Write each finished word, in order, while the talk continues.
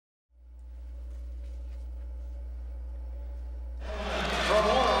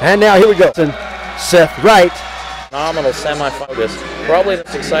And now here we go. Seth Wright. Phenomenal semi-focus. Probably the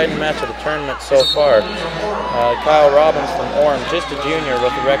most exciting match of the tournament so far. Kyle Robbins from Orem, just a junior with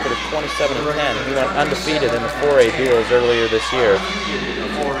a record of 27-10. He went undefeated in the 4A duels earlier this year.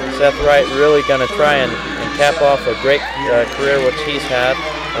 Seth Wright really going to try and cap off a great career which he's had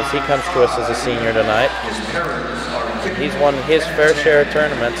as he comes to us as a senior tonight. He's won his fair share of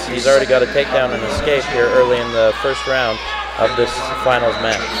tournaments. He's already got a takedown and escape here early in the first round of this finals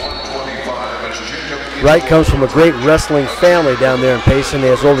match. Wright comes from a great wrestling family down there in Payson. He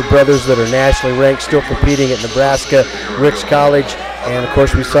has older brothers that are nationally ranked, still competing at Nebraska, Ricks College, and of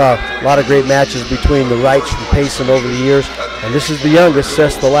course we saw a lot of great matches between the Wrights from Payson over the years. And this is the youngest,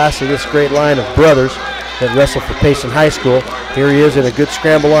 Seth's the last of this great line of brothers that wrestle for Payson High School. Here he is in a good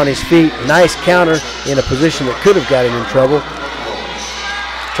scramble on his feet. Nice counter in a position that could have got him in trouble.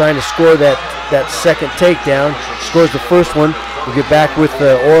 Trying to score that second takedown. Scores the first one. We'll get back with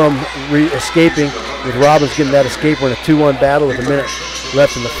Orem escaping, with Robbins getting that escape. We're in a 2-1 battle with a minute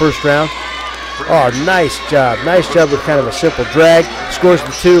left in the first round. Oh, nice job. Nice job with kind of a simple drag. Scores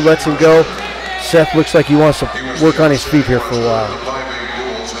the 2, lets him go. Seth looks like he wants to work on his feet here for a while.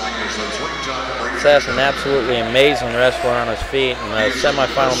 Seth, an absolutely amazing wrestler on his feet. In the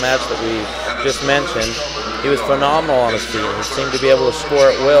semifinal match that we just mentioned, he was phenomenal on his feet. He seemed to be able to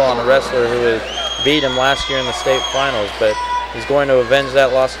score at will on a wrestler who had beat him last year in the state finals, but he's going to avenge that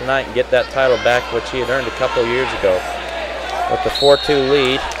loss tonight and get that title back, which he had earned a couple years ago. With the 4-2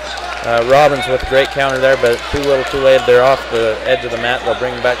 lead, Robbins with a great counter there, but too little too late. They're off the edge of the mat. They'll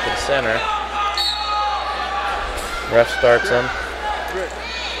bring him back to the center. Ref starts him.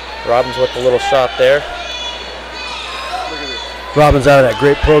 Robbins with a little shot there. Robbins out of that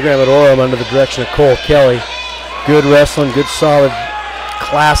great program at Orem under the direction of Cole Kelly. Good wrestling, good solid,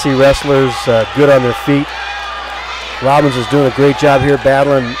 classy wrestlers, good on their feet. Robbins is doing a great job here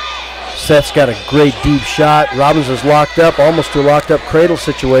battling. Seth's got a great deep shot. Robbins is locked up, almost to a locked up cradle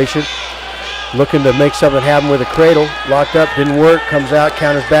situation. Looking to make something happen with a cradle. Locked up, didn't work, comes out,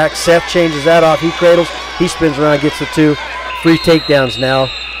 counters back. Seth changes that off, he cradles, he spins around, gets the 2. 3 takedowns now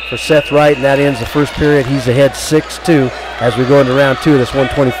for Seth Wright, and that ends the first period. He's ahead 6-2 as we go into round 2 of this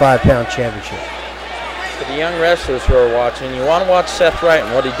 125-pound championship. For the young wrestlers who are watching, you want to watch Seth Wright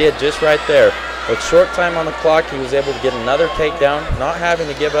and what he did just right there. With short time on the clock, he was able to get another takedown, not having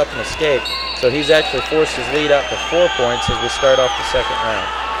to give up an escape. So he's actually forced his lead out to 4 points as we start off the second round.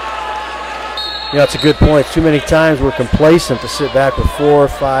 You know, it's a good point. Too many times we're complacent to sit back with 4,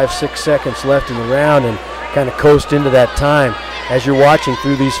 5, 6 seconds left in the round and kind of coast into that time. As you're watching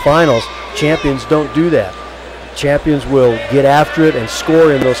through these finals, champions don't do that. Champions will get after it and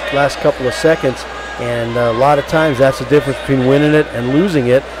score in those last couple of seconds. And a lot of times that's the difference between winning it and losing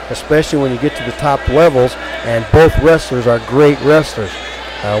it, especially when you get to the top levels, and both wrestlers are great wrestlers.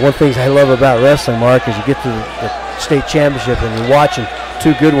 One thing I love about wrestling, Mark, is you get to the state championship and you're watching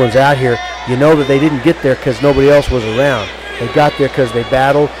 2 good ones out here. You know that they didn't get there because nobody else was around. They got there because they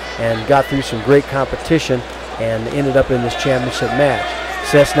battled and got through some great competition and ended up in this championship match.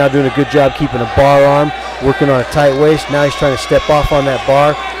 Seth's now doing a good job keeping a bar arm, working on a tight waist. Now he's trying to step off on that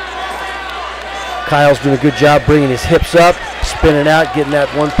bar. Kyle's doing a good job bringing his hips up, spinning out, getting that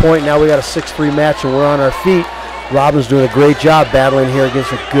 1 point. Now we got a 6-3 match and we're on our feet. Robbins doing a great job battling here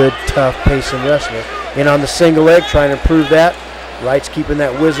against a good, tough Payson wrestler. In on the single leg, trying to improve that. Wright's keeping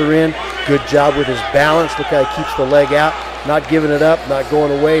that whizzer in. Good job with his balance. Look how he keeps the leg out, not giving it up, not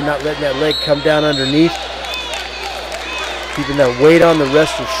going away, not letting that leg come down underneath. Keeping that weight on the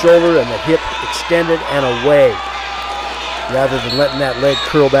wrestler's shoulder and the hip extended and away, rather than letting that leg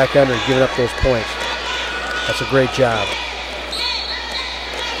curl back under and giving up those points. That's a great job.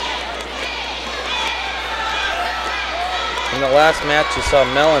 In the last match you saw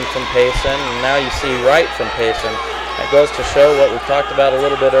Mellon from Payson, and now you see Wright from Payson. That goes to show what we've talked about a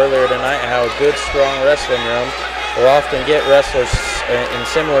little bit earlier tonight, how a good, strong wrestling room will often get wrestlers in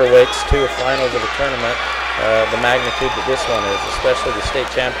similar weights to a finals of a tournament, the magnitude that this one is, especially the state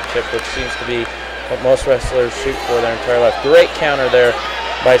championship, which seems to be what most wrestlers shoot for their entire life. Great counter there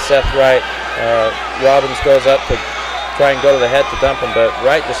by Seth Wright. Robbins goes up to try and go to the head to dump him, but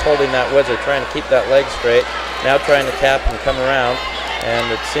Wright just holding that whizzer, trying to keep that leg straight, now trying to tap and come around,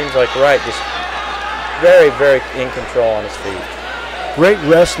 and it seems like Wright just very, very in control on his feet. Great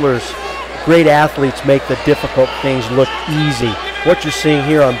wrestlers, great athletes make the difficult things look easy. What you're seeing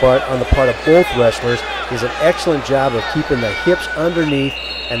here on the part of both wrestlers is an excellent job of keeping the hips underneath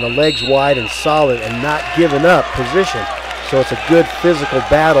and the legs wide and solid and not giving up position. So it's a good physical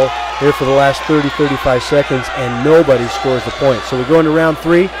battle here for the last 30-35 seconds, and nobody scores the point. So we go into round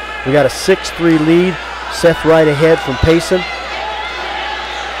 3. We got a 6-3 lead. Seth Wright ahead from Payson.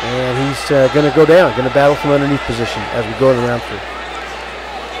 and he's going to go down, going to battle from underneath position as we go into round 3.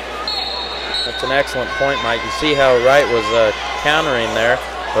 That's an excellent point, Mike. You see how Wright was countering there.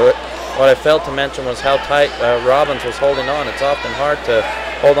 But what I failed to mention was how tight Robbins was holding on. It's often hard to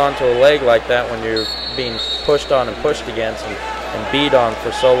hold on to a leg like that when you're being pushed on and pushed against and beat on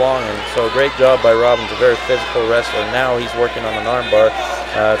for so long. And so great job by Robbins, a very physical wrestler. Now he's working on an arm bar,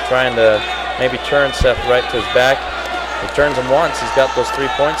 trying to maybe turn Seth Wright to his back. He turns him once, he's got those 3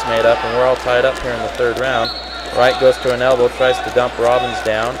 points made up, and we're all tied up here in the 3rd round. Wright goes to an elbow, tries to dump Robbins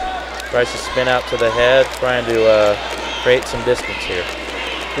down, tries to spin out to the head, trying to create some distance here.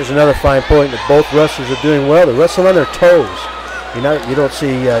 Here's another fine point that both wrestlers are doing well. They're wrestling on their toes. You don't see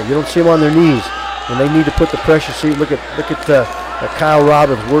them on their knees when they need to put the pressure. See, look at Kyle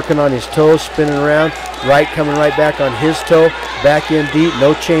Robbins working on his toes, spinning around. Wright coming right back on his toe, back in deep.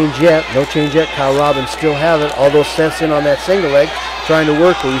 No change yet. No change yet. Kyle Robbins still have it, although Seth's in on that single leg, trying to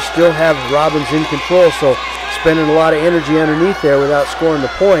work, but we still have Robbins in control. So spending a lot of energy underneath there without scoring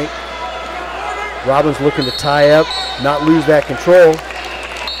the point. Robbins looking to tie up, not lose that control.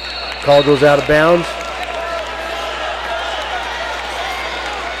 Call goes out of bounds.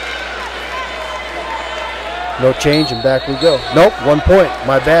 No change, and back we go. Nope, 1 point.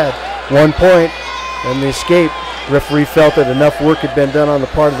 My bad. 1 point, and the escape. Referee felt that enough work had been done on the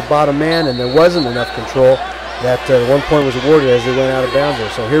part of the bottom man, and there wasn't enough control. That 1 point was awarded as they went out of bounds there.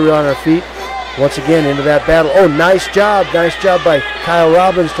 So here we are on our feet. Once again into that battle. Oh, nice job. Nice job by Kyle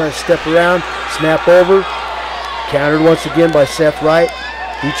Robbins trying to step around, snap over. Countered once again by Seth Wright.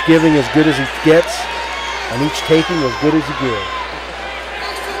 Each giving as good as he gets, and each taking as good as he gives.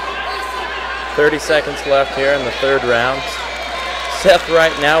 30 seconds left here in the 3rd round. Seth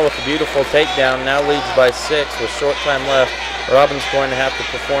Wright now with a beautiful takedown, now leads by 6 with short time left. Robbins going to have to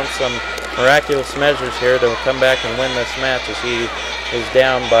perform some miraculous measures here to come back and win this match, as he is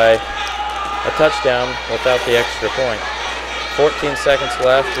down by a touchdown without the extra point. 14 seconds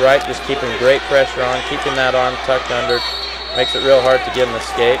left. Wright just keeping great pressure on, keeping that arm tucked under. Makes it real hard to get an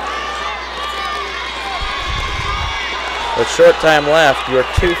escape. With short time left, your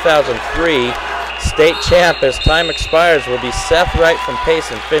 2003 state champ, as time expires, will be Seth Wright from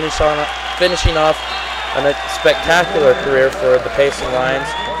Payson, finishing off a spectacular career for the Payson Lions.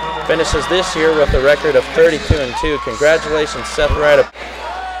 Finishes this year with a record of 32-2. Congratulations, Seth Wright.